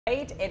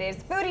Right, it is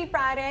Foodie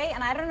Friday,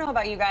 and I don't know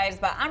about you guys,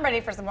 but I'm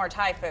ready for some more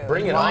Thai food.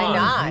 Bring it Why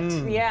on.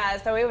 not?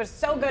 Yeah, so it was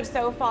so good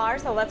so far.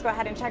 So let's go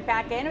ahead and check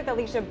back in with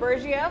Alicia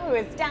Bergio, who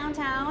is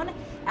downtown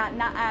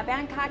at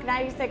Bangkok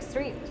 96th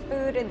Street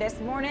Food this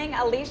morning.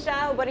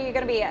 Alicia, what are you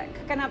going to be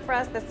cooking up for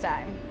us this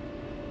time?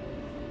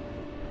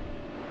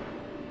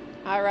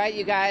 All right,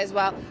 you guys.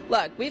 Well,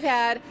 look, we've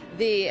had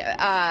the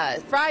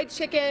fried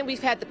chicken,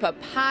 we've had the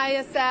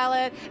papaya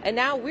salad, and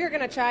now we're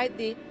going to try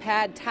the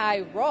pad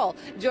Thai roll.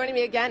 Joining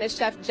me again is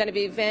Chef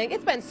Genevieve Vang.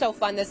 It's been so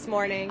fun this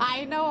morning.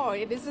 I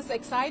know. This is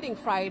exciting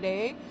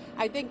Friday.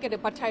 I think the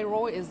pad Thai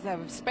roll is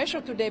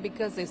special today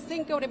because it's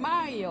Cinco de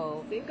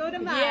Mayo. Cinco de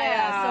Mayo.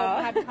 Yeah,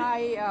 so pad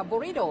Thai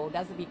burrito,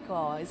 that's what we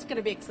call. It's going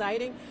to be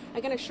exciting.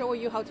 I'm going to show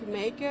you how to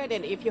make it,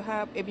 and if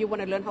you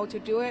want to learn how to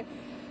do it,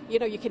 you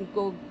know, you can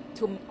go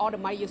to all the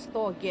Mayo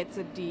store, get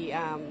the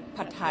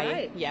pad Thai,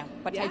 right. Yeah,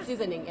 pad Thai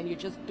seasoning, and you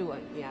just do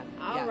it. Yeah.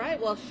 All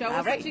right, well, show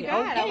us what you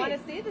got. I want to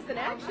see this in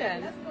action.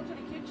 Right, let's go to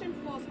the kitchen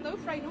for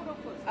stir-fry noodle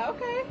first.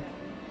 Okay.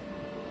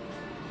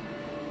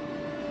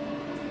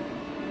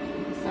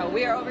 So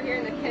we are over here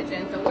in the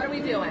kitchen. So what are we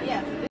doing?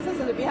 Yes, this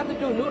is we have to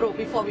do noodle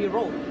before we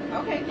roll.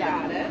 Okay,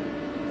 got it.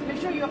 Make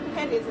sure your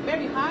pan is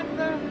very hot.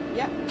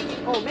 Yeah.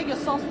 Oh, make your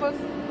sauce first.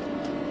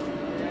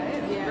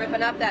 Yeah.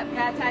 Ripping up that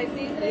pad Thai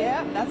seasoning.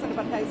 Yeah, that's the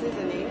pad Thai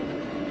seasoning.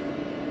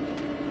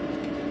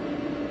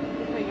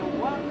 Put your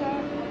water,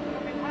 a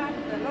little bit hot,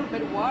 a little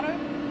bit of water.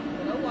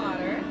 A little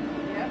water.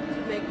 Yeah, to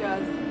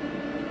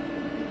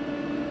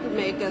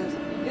make us.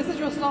 This is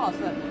your sauce.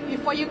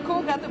 Before you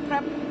cook, you have to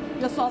prep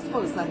your sauce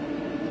first.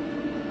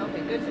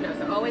 Okay, good to know.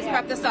 So always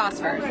prep the sauce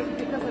first.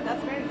 Because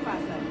that's very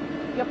fast.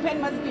 Your pan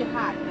must be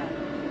hot.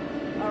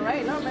 All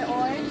right, a little bit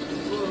oil.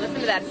 Ooh, listen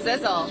to that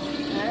sizzle.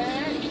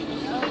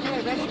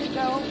 Okay, ready to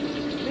go.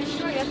 Make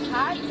sure it's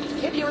hot.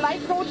 If you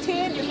like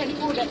protein, you can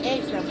put the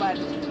eggs, but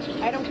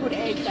I don't put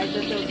eggs. I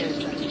just do this.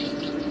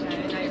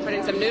 Okay, now you're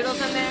putting some noodles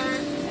in there.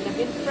 And a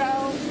bean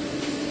sprout.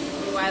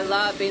 Ooh, I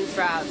love bean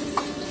sprouts.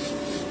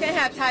 Can't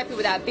have Thai food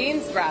without bean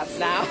sprouts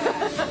now.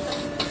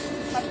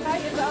 But Thai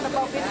is all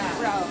about bean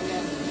sprout.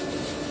 Yeah.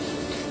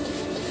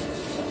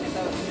 Look at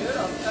those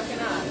noodles cooking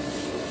up.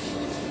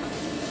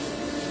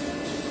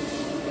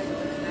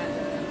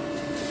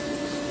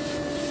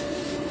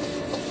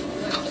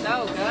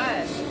 So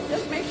good.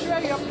 Just make sure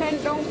your pan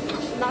don't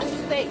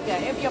non-stick.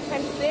 If your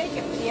pan stick,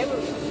 you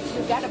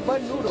got a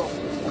burnt noodle.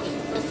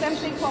 So same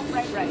thing for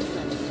fried rice.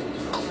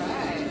 All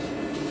right.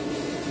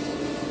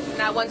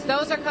 Now once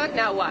those are cooked,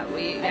 now what?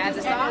 We add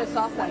the sauce? Add the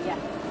sauce, yeah.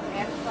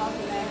 Add the sauce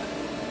in there.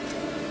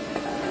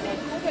 And then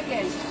cook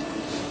again.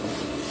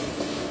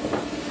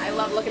 I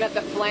love looking at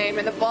the flame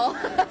in the bowl.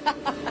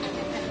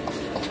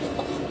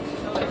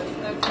 Oh, it was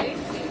so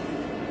tasty.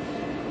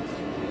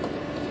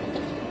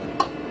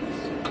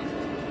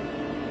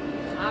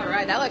 All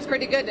right, that looks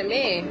pretty good to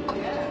me.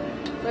 Yeah.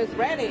 So it's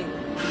ready.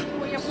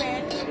 Put your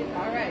pan.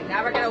 All right,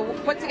 now we're gonna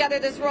put together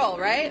this roll,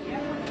 right? Yeah,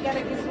 put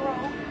together this roll.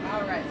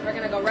 All right, so we're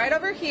gonna go right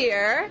over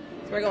here.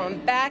 So we're going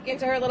back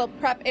into her little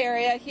prep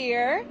area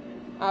here.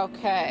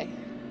 Okay.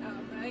 All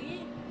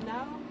right.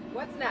 Now,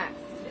 What's next?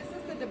 this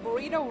is the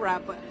burrito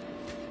wrapper.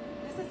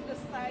 This is the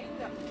size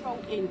of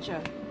 12 inch.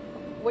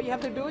 What you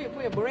have to do, you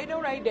put your burrito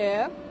right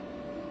there.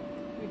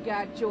 You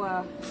got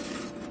your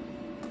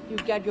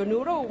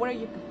noodle,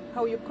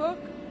 how you cook,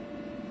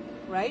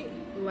 right?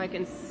 Ooh, I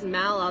can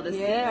smell all the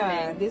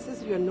Yeah, seasoning. this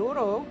is your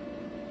noodle.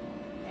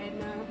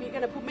 And we're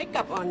gonna put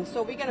makeup on,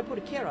 so we're gonna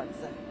put carrots.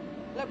 A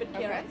little bit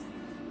carrots.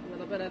 A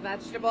little bit of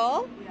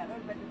vegetable. Yeah, a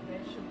little bit of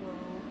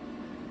vegetable.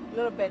 A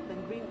little bit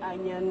of green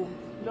onion.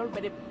 A little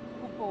bit of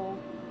purple.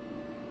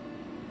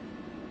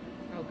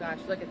 Oh gosh,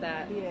 look at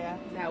that. Yeah.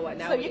 Now what?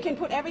 Now So we you can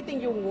put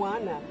everything you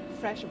want,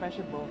 fresh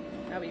vegetable.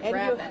 Now we And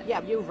wrap you, it.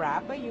 Yeah, you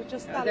wrap it. You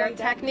just Is start there a like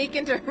that. technique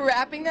into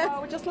wrapping this?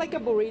 Oh, just like a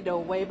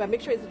burrito way, but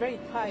make sure it's very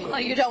tight. Well,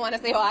 you don't want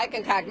to see how I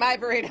concoct my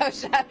burrito,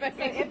 chef.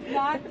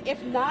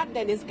 If not,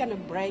 then it's gonna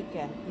break.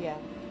 Yeah.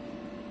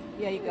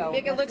 There you go.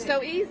 Make it look That's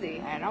so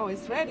easy. I know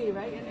it's ready,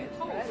 right? And it's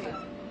ready.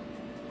 toast.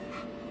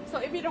 So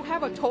if you don't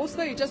have a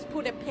toaster, you just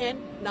put a pan,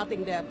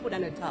 nothing there, put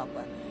on the top.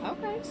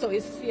 Okay. So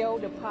it's seal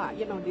the pot.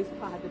 You know, this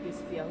part has to be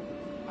sealed.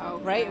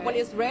 Okay. Right? When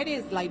it's ready,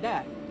 it's like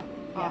that.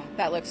 Oh,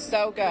 that looks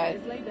so Yeah, good.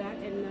 it's like that.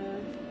 And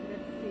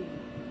let's see.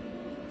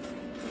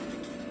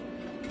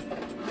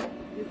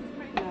 This is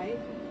pretty nice.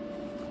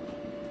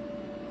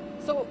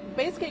 So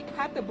basically,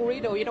 cut the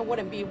burrito. You don't want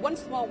to be one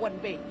small, one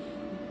big.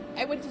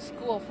 I went to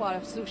school for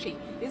sushi.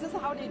 This is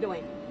how they're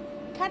doing.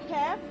 Cut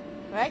half,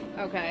 right?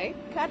 Okay.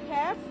 Cut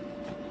half.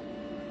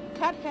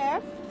 Cut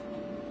half.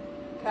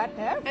 Cut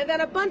half. And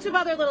then a bunch of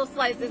other little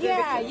slices.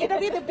 Yeah, in you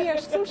don't need to be a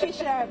sushi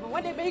chef.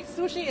 When they make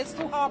sushi, it's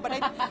too hard,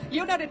 but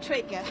you know the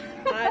trick.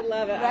 I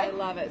love it. I Right?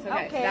 love it.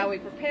 Okay, so Okay. now we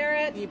prepare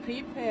it. You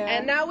prepare.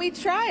 And now we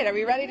try it. Are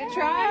we ready to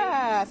try?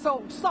 Yeah.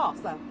 So sauce.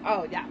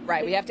 Oh, yeah,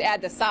 right. We have to add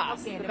the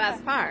sauce. Okay, the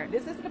best part.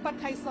 This is the pad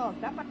Thai sauce.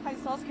 That pad Thai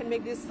sauce can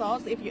make this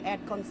sauce if you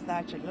add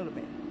cornstarch a little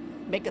bit.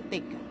 Make it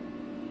thick.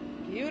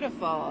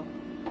 Beautiful.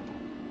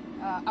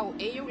 Our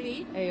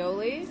aioli,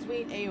 Aioli.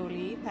 sweet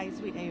aioli, Thai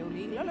sweet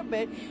aioli, a little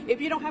bit. If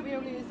you don't have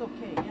aioli, it's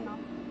okay, you know.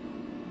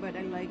 but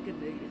I like it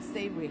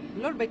savory. A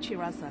little bit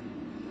chirasa.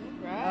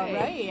 Right. All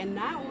right, and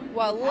now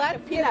Well, add let's the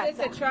give peanuts.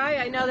 this a try.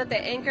 I know that the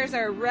anchors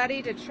are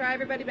ready to try.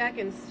 Everybody back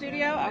in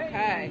studio.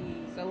 Okay.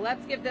 So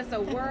let's give this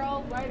a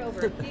whirl right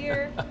over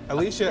here.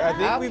 Alicia, I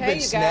think we've Okay, been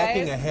you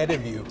snacking guys. ahead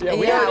of you. Yeah,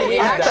 we Yeah, already we ate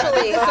that.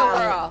 actually, Give this a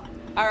whirl.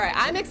 All right,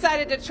 I'm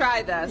excited to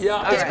try this. Yeah,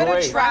 All it's right.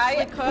 great. Try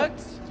Freshly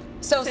cooked.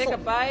 So Take a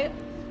bite.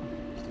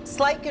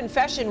 slight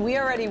confession, we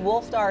already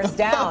wolfed ours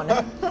down.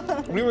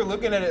 We were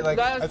looking at it like,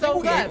 That was I think so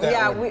we ate good. that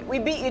Yeah, one. we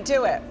beat you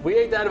to it. We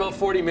ate that about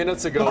 40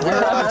 minutes ago. We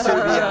were on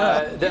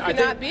to the, I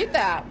Cannot think, beat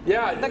that.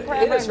 yeah,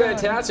 crab it is rangoon.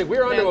 fantastic. We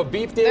were on to a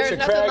beef dish, There's a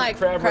nothing like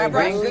crab crab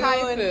rangoon.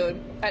 Thai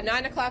food at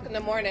 9 o'clock in the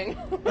morning.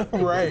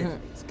 Right.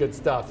 It's good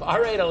stuff. All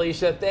right,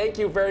 Alicia, thank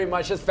you very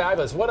much. It's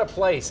fabulous. What a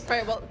place.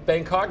 Right, well-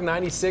 Bangkok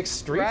 96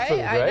 street right? food,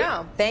 right? I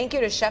know. Thank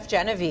you to Chef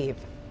Genevieve.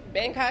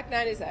 Bangkok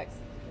 96.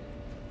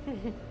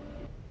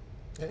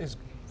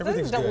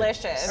 Everything's good.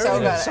 delicious. So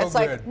Everything good. is so It's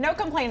like good. No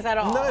complaints at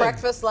all. None.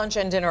 breakfast, lunch,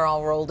 and dinner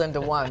all rolled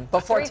into one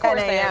before 3 10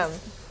 a.m.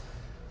 courses.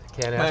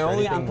 Can't ask My for only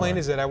anything complaint more.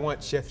 is that I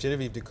want Chef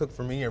Genevieve to cook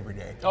for me every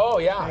day. Oh,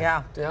 yeah.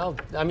 Yeah. Well,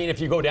 I mean, if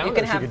you go down You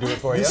there, can she have could do it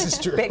for you. This is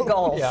true. Big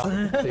goals.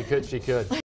 Yeah, she could.